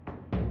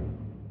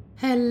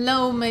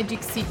Hello,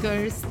 Magic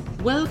Seekers!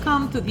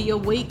 Welcome to the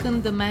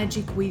Awaken the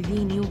Magic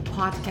Within You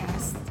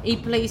podcast, a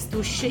place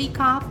to shake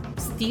up,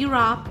 stir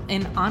up,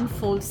 and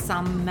unfold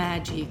some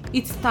magic.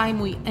 It's time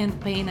we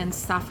end pain and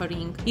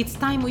suffering. It's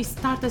time we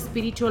start a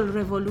spiritual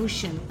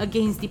revolution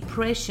against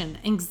depression,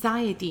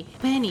 anxiety,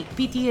 panic,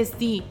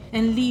 PTSD,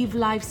 and live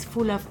lives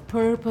full of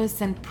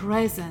purpose and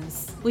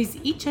presence. With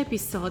each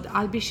episode,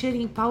 I'll be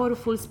sharing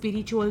powerful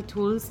spiritual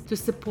tools to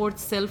support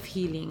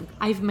self-healing.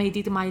 I've made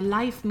it my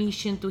life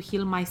mission to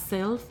heal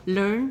myself,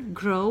 learn,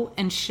 grow,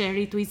 and share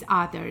it with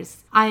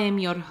others. I am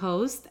your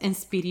host and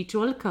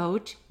spiritual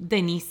coach,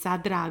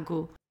 Denisa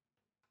Dragu.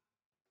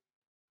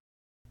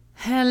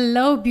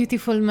 Hello,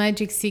 beautiful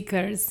magic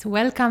seekers.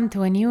 Welcome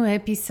to a new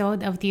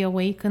episode of the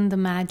Awaken the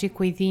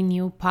Magic Within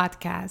You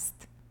podcast.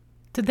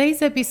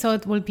 Today's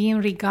episode will be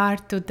in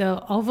regard to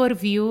the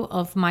overview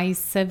of my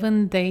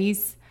 7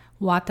 days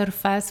water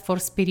fast for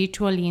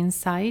spiritual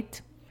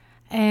insight.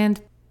 And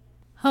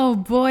oh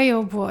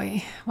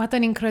boy, what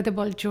an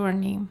incredible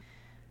journey.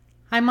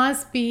 I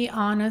must be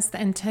honest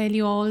and tell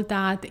you all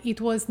that it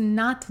was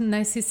not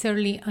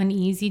necessarily an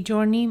easy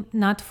journey,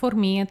 not for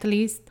me at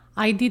least.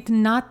 I did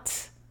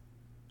not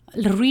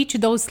reach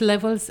those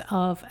levels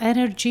of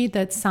energy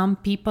that some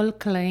people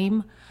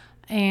claim,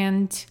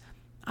 and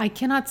I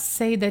cannot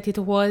say that it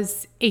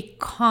was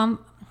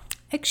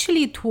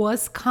actually it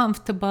was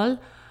comfortable,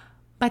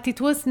 but it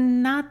was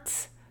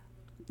not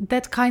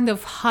that kind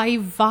of high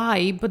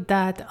vibe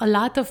that a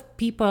lot of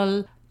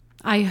people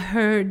I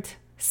heard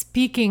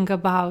speaking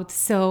about.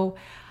 So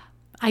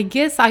I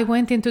guess I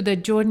went into the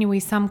journey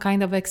with some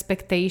kind of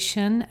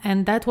expectation,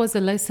 and that was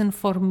a lesson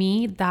for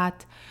me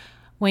that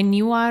when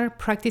you are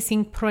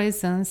practicing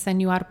presence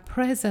and you are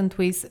present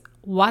with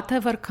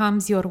whatever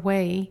comes your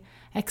way,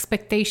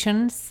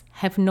 expectations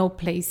have no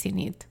place in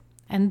it.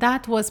 And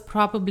that was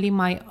probably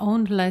my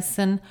own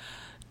lesson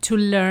to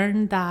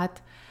learn,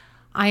 that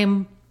I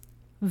am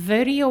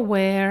very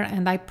aware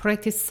and I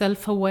practice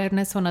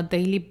self-awareness on a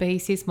daily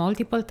basis,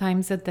 multiple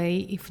times a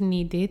day if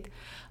needed.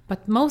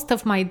 But most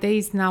of my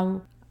days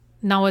most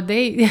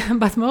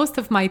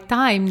of my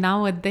time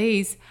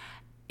nowadays,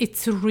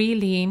 it's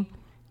really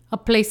a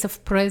place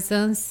of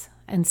presence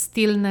and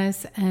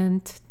stillness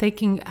and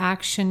taking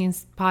action,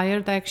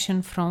 inspired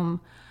action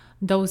from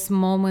those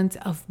moments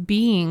of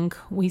being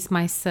with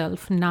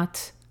myself,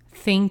 not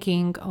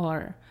thinking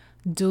or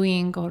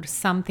doing or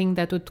something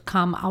that would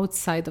come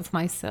outside of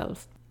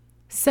myself.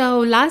 So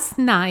last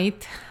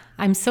night,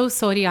 I'm so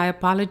sorry, I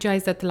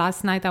apologize that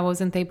last night I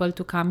wasn't able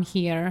to come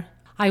here.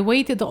 I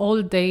waited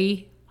all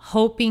day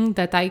hoping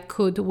that I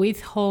could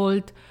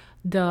withhold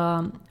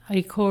the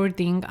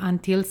recording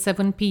until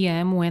 7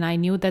 p.m. when I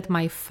knew that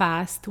my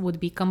fast would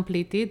be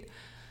completed.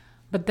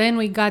 But then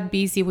we got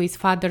busy with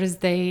Father's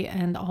Day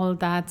and all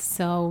that,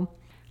 so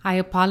I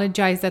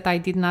apologize that I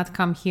did not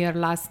come here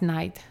last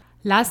night.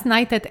 Last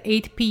night at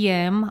 8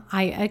 p.m.,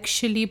 I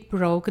actually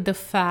broke the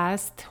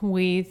fast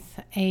with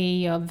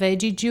a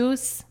veggie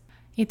juice.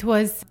 It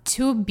was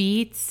 2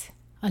 beets,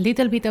 a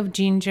little bit of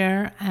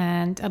ginger,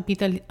 and a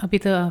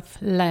bit of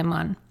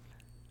lemon.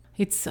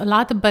 It's a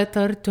lot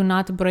better to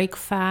not break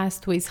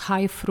fast with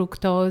high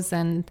fructose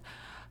and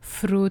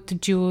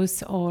fruit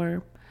juice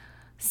or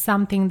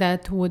something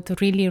that would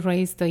really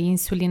raise the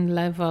insulin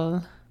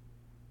level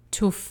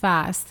too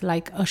fast,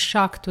 like a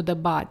shock to the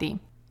body.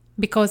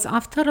 Because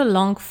after a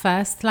long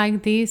fast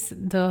like this,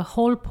 the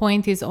whole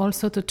point is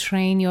also to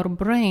train your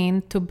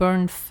brain to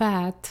burn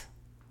fat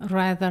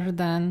rather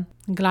than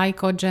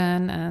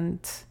glycogen and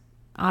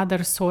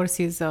other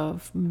sources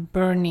of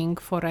burning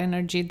for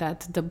energy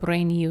that the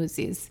brain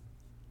uses.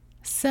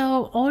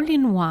 So all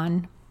in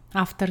one,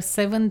 after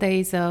 7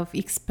 days of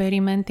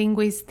experimenting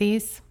with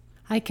this,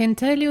 I can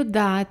tell you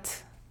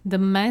that the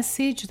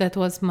message that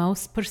was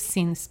most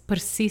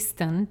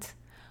persistent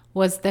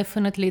was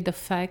definitely the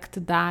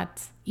fact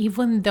that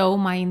even though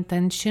my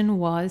intention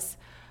was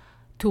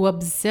to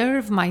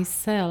observe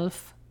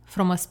myself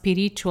from a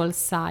spiritual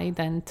side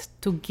and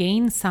to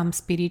gain some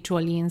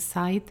spiritual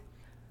insight,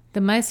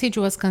 the message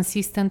was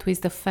consistent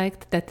with the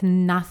fact that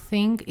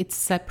nothing is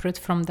separate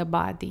from the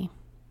body,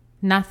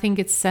 nothing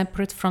is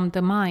separate from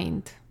the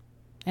mind,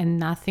 and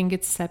nothing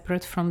is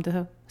separate from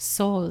the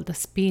soul, the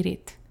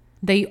spirit.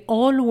 They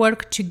all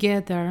work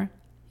together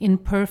in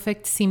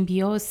perfect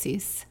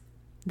symbiosis.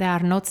 They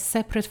are not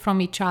separate from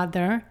each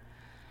other,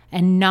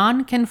 and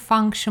none can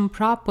function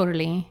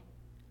properly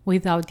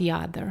without the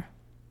other.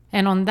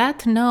 And on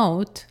that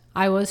note,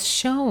 I was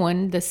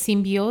shown the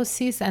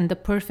symbiosis and the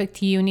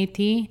perfect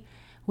unity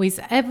with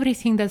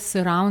everything that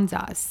surrounds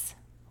us,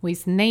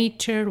 with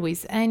nature,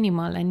 with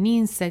animal and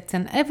insects,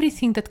 and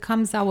everything that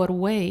comes our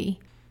way,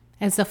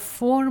 as a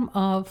form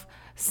of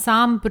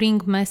some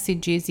bring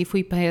messages if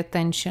we pay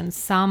attention,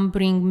 some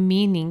bring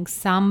meaning,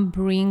 some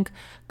bring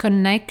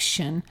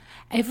connection.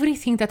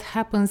 Everything that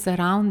happens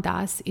around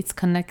us, it's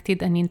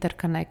connected and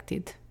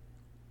interconnected.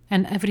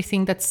 And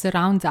everything that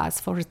surrounds us,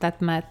 for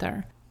that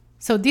matter.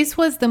 So this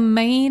was the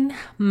main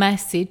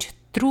message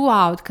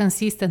throughout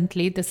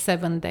consistently the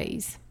 7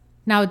 days.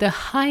 Now the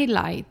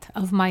highlight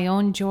of my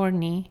own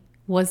journey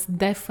was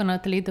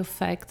definitely the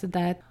fact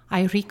that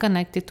I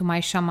reconnected to my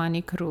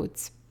shamanic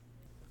roots.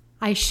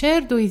 I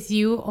shared with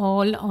you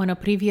all on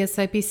a previous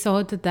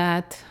episode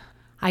that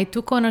I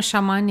took on a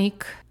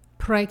shamanic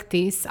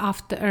practice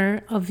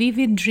after a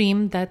vivid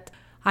dream that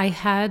I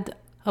had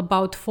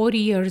about 4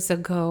 years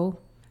ago,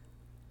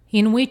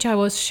 in which I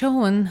was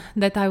shown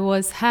that I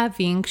was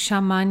having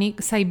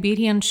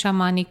Siberian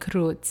shamanic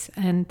roots,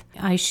 and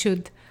I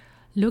should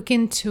look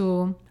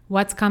into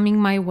what's coming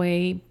my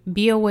way,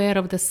 be aware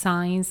of the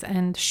signs,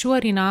 and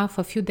sure enough,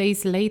 a few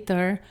days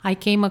later, I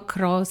came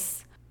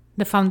across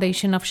the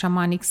Foundation of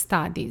Shamanic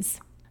Studies.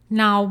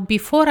 Now,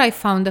 before I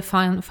found the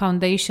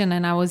foundation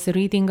and I was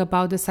reading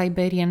about the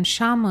Siberian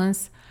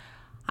shamans,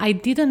 I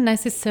didn't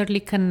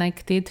necessarily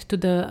connect it to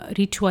the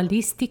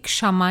ritualistic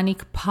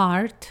shamanic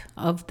part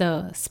of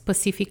the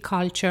specific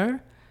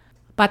culture,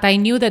 but I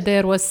knew that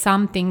there was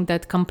something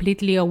that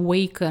completely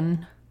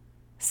awakened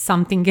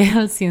something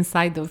else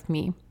inside of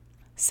me.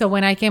 So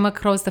when I came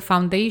across the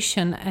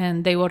foundation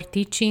and they were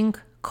teaching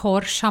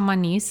core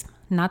shamanism,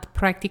 not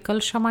practical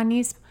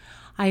shamanism,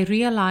 I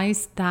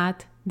realized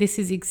that this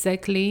is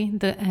exactly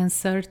the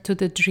answer to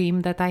the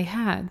dream that I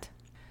had.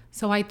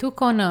 So I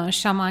took on a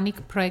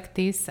shamanic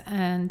practice,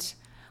 and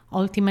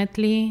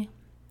ultimately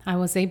I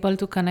was able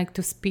to connect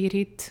to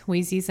spirit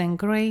with ease and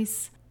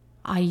grace.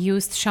 I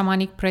used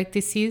shamanic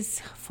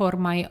practices for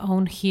my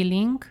own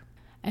healing,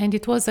 and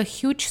it was a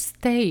huge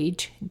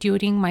stage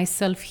during my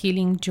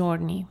self-healing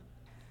journey.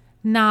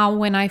 Now,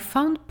 when I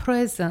found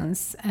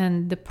presence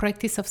and the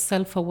practice of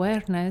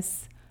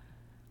self-awareness,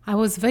 I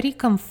was very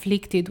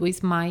conflicted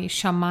with my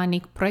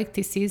shamanic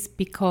practices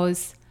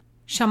because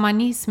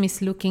shamanism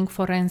is looking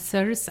for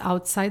answers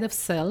outside of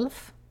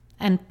self,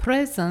 and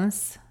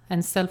presence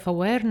and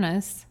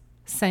self-awareness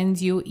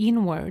sends you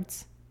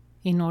inwards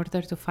in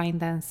order to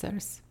find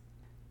answers.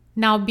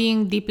 Now,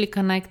 being deeply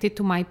connected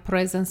to my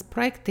presence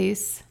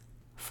practice,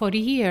 for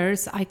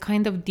years I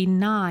kind of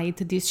denied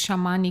this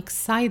shamanic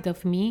side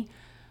of me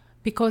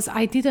because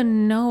I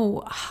didn't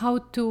know how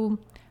to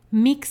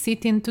mix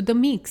it into the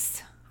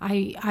mix.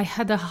 I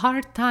had a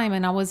hard time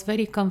and I was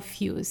very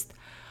confused,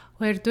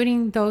 where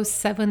during those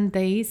 7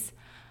 days,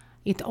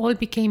 it all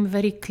became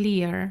very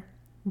clear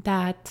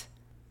that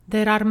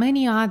there are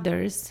many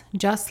others,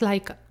 just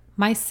like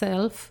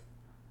myself,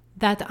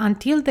 that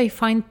until they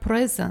find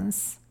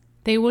presence,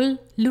 they will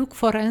look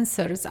for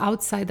answers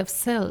outside of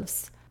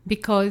selves.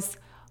 Because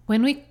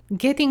when we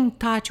get in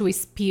touch with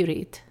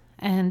spirit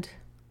and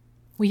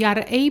we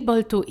are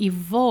able to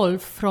evolve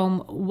from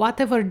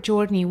whatever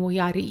journey we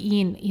are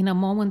in a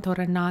moment or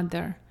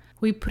another,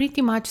 we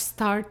pretty much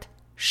start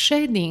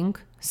shedding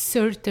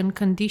certain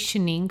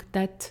conditioning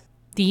that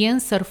the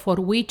answer for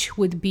which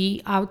would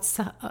be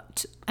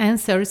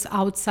answers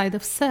outside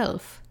of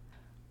self.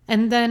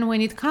 And then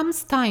when it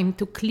comes time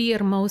to clear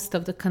most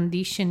of the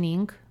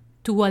conditioning,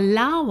 to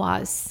allow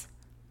us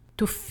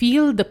to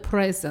feel the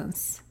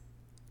presence,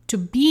 to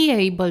be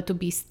able to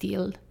be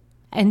still,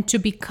 and to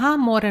become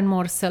more and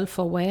more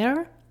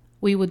self-aware,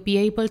 we would be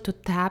able to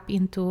tap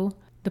into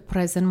the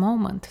present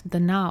moment, the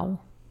now.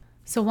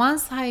 So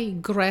once I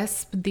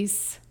grasped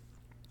this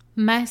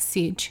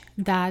message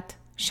that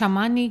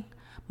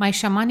my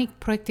shamanic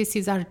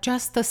practices are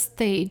just a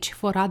stage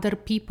for other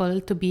people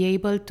to be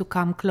able to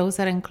come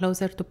closer and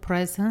closer to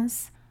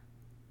presence,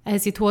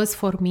 as it was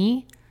for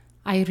me,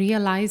 I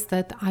realized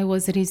that I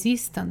was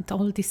resistant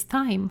all this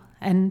time,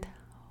 and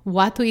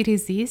what we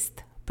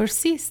resist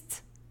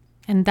persists.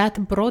 And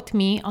that brought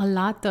me a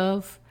lot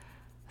of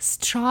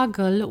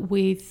struggle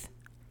with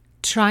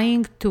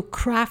trying to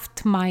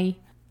craft my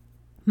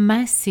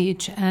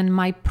message and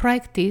my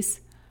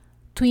practice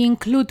to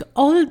include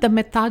all the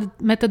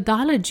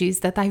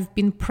methodologies that I've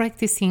been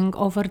practicing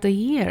over the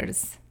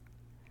years.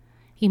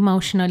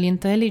 Emotional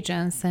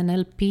intelligence,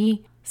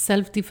 NLP,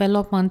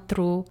 self-development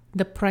through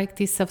the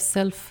practice of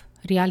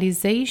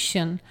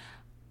self-realization,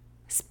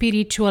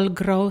 spiritual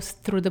growth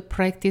through the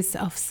practice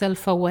of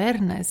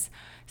self-awareness,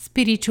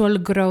 spiritual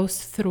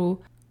growth through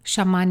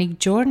shamanic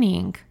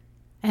journeying,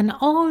 and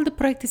all the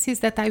practices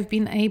that I've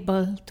been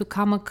able to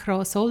come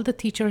across, all the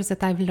teachers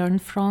that I've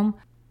learned from,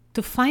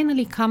 to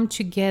finally come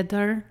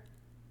together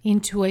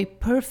into a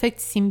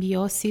perfect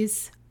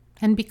symbiosis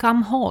and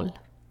become whole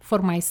for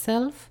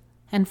myself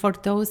and for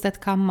those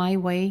that come my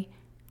way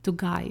to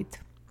guide.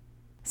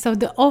 So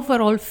the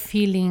overall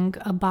feeling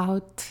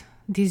about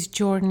this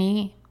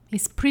journey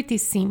is pretty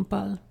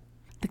simple.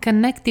 The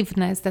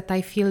connectiveness that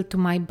I feel to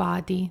my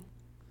body,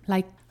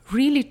 like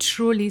really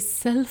truly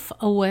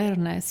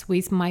self-awareness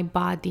with my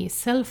body,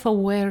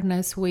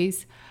 self-awareness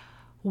with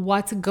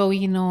what's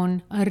going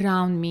on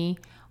around me,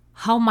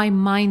 how my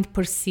mind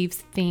perceives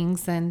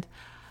things. And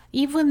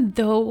even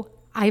though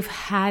I've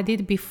had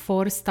it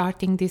before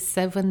starting this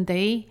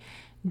 7-day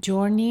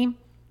journey,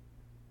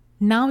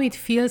 now it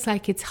feels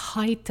like it's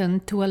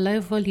heightened to a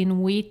level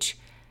in which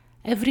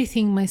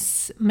everything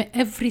makes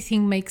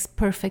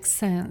perfect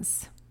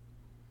sense.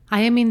 I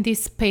am in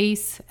this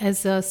space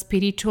as a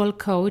spiritual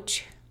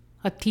coach,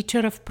 a teacher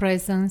of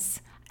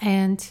presence,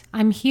 and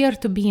I'm here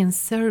to be in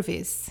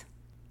service.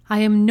 I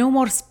am no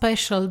more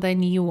special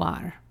than you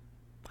are.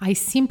 I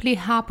simply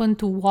happen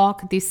to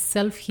walk this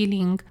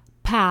self-healing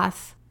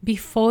path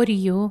before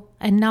you,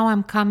 and now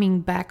I'm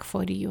coming back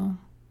for you.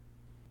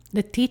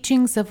 The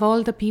teachings of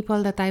all the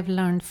people that I've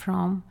learned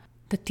from,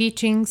 the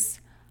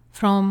teachings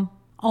from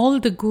all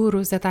the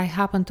gurus that I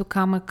happen to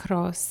come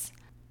across,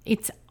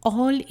 it's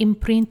all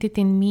imprinted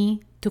in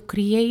me to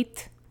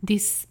create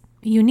this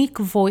unique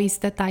voice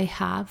that I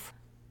have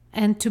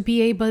and to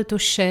be able to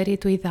share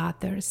it with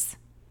others.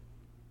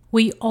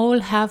 We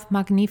all have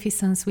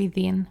magnificence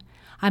within.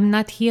 I'm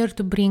not here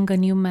to bring a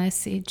new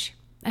message.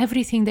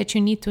 Everything that you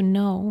need to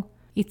know,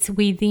 it's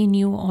within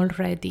you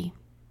already.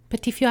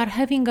 But if you are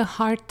having a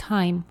hard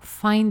time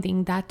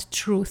finding that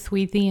truth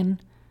within,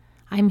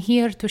 I'm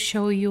here to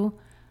show you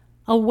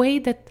a way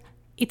that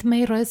it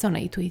may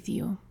resonate with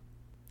you.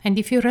 And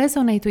if you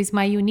resonate with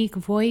my unique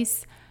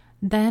voice,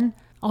 then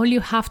all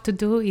you have to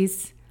do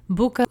is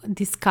book a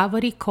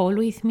discovery call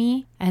with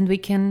me, and we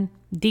can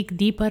dig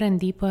deeper and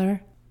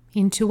deeper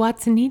into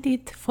what's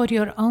needed for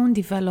your own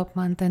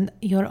development and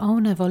your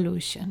own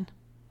evolution.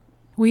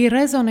 We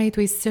resonate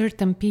with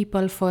certain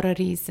people for a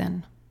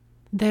reason.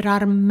 There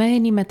are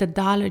many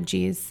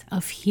methodologies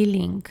of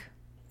healing.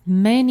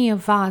 Many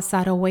of us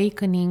are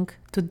awakening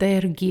to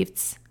their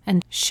gifts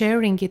and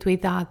sharing it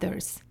with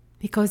others,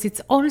 because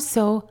it's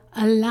also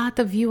a lot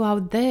of you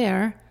out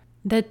there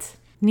that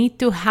need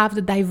to have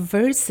the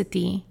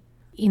diversity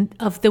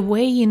of the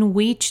way in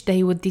which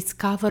they would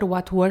discover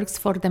what works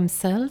for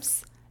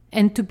themselves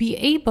and to be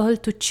able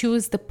to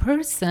choose the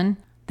person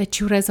that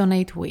you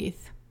resonate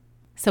with.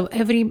 So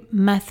every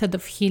method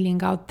of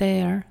healing out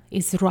there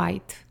is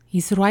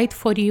right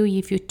for you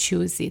if you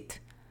choose it.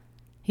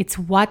 It's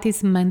what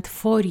is meant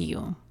for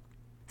you.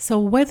 So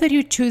whether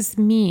you choose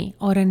me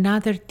or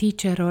another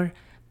teacher or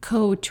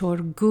coach or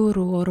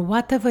guru or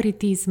whatever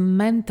it is,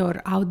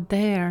 mentor out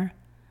there,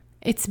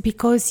 it's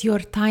because your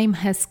time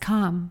has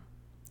come.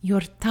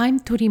 Your time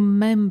to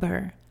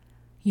remember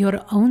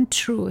your own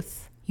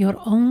truth, your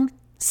own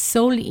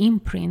soul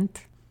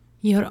imprint,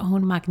 your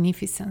own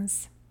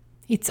magnificence.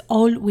 It's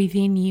all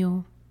within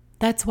you.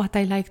 That's what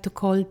I like to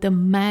call the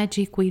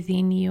magic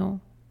within you.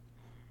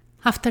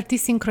 After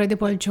this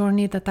incredible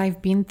journey that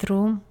I've been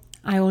through,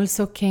 I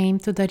also came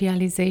to the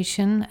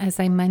realization, as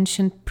I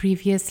mentioned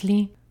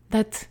previously,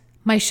 that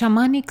the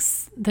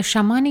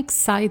shamanic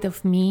side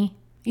of me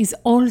is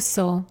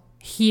also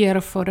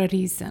here for a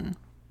reason.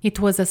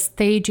 It was a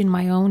stage in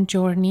my own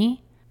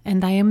journey,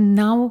 and I am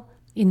now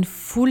in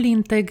full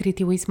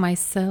integrity with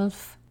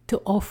myself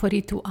to offer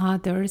it to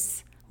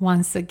others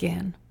once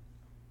again.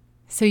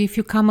 So if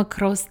you come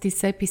across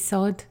this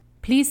episode,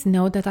 please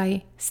know that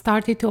I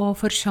started to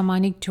offer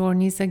shamanic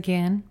journeys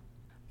again,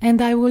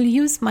 and I will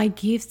use my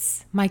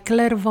gifts, my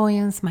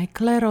clairvoyance, my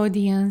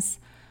clairaudience,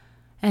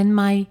 and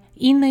my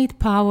innate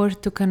power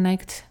to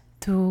connect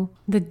to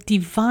the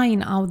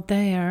divine out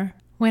there.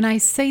 When I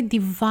say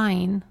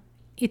divine,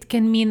 it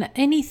can mean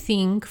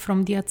anything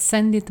from the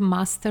ascended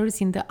masters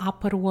in the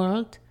upper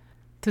world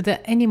to the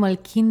animal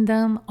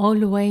kingdom, all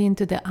the way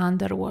into the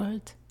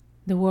underworld,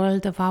 the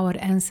world of our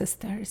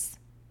ancestors.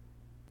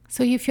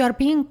 So if you are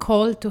being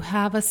called to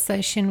have a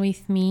session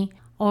with me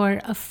or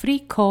a free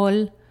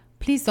call,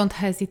 please don't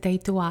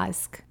hesitate to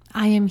ask.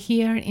 I am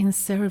here in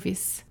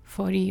service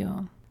for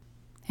you.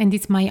 And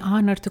it's my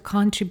honor to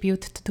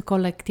contribute to the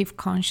collective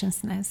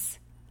consciousness.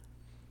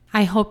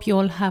 I hope you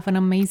all have an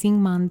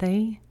amazing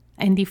Monday.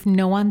 And if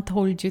no one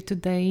told you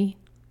today,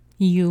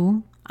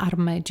 you are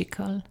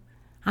magical.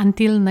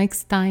 Until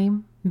next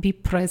time, be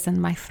present,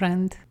 my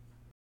friend.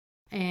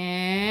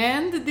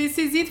 And this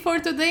is it for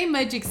today,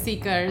 Magic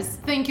Seekers.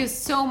 Thank you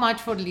so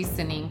much for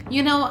listening.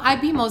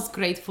 I'd be most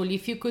grateful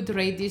if you could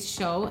rate this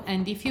show,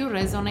 and if you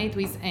resonate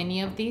with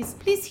any of these,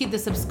 please hit the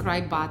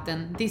subscribe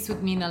button. This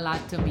would mean a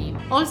lot to me.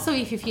 Also,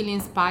 if you feel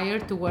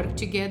inspired to work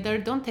together,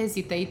 don't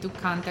hesitate to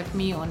contact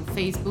me on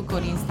Facebook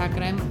or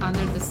Instagram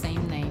under the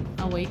same name,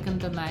 Awaken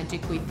the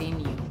Magic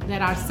Within You.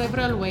 There are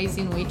several ways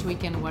in which we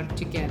can work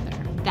together.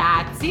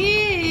 That's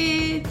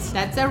it!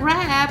 That's a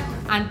wrap!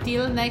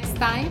 Until next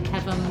time,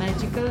 have a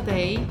magical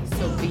day.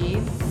 So be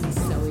it, and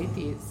so it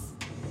is.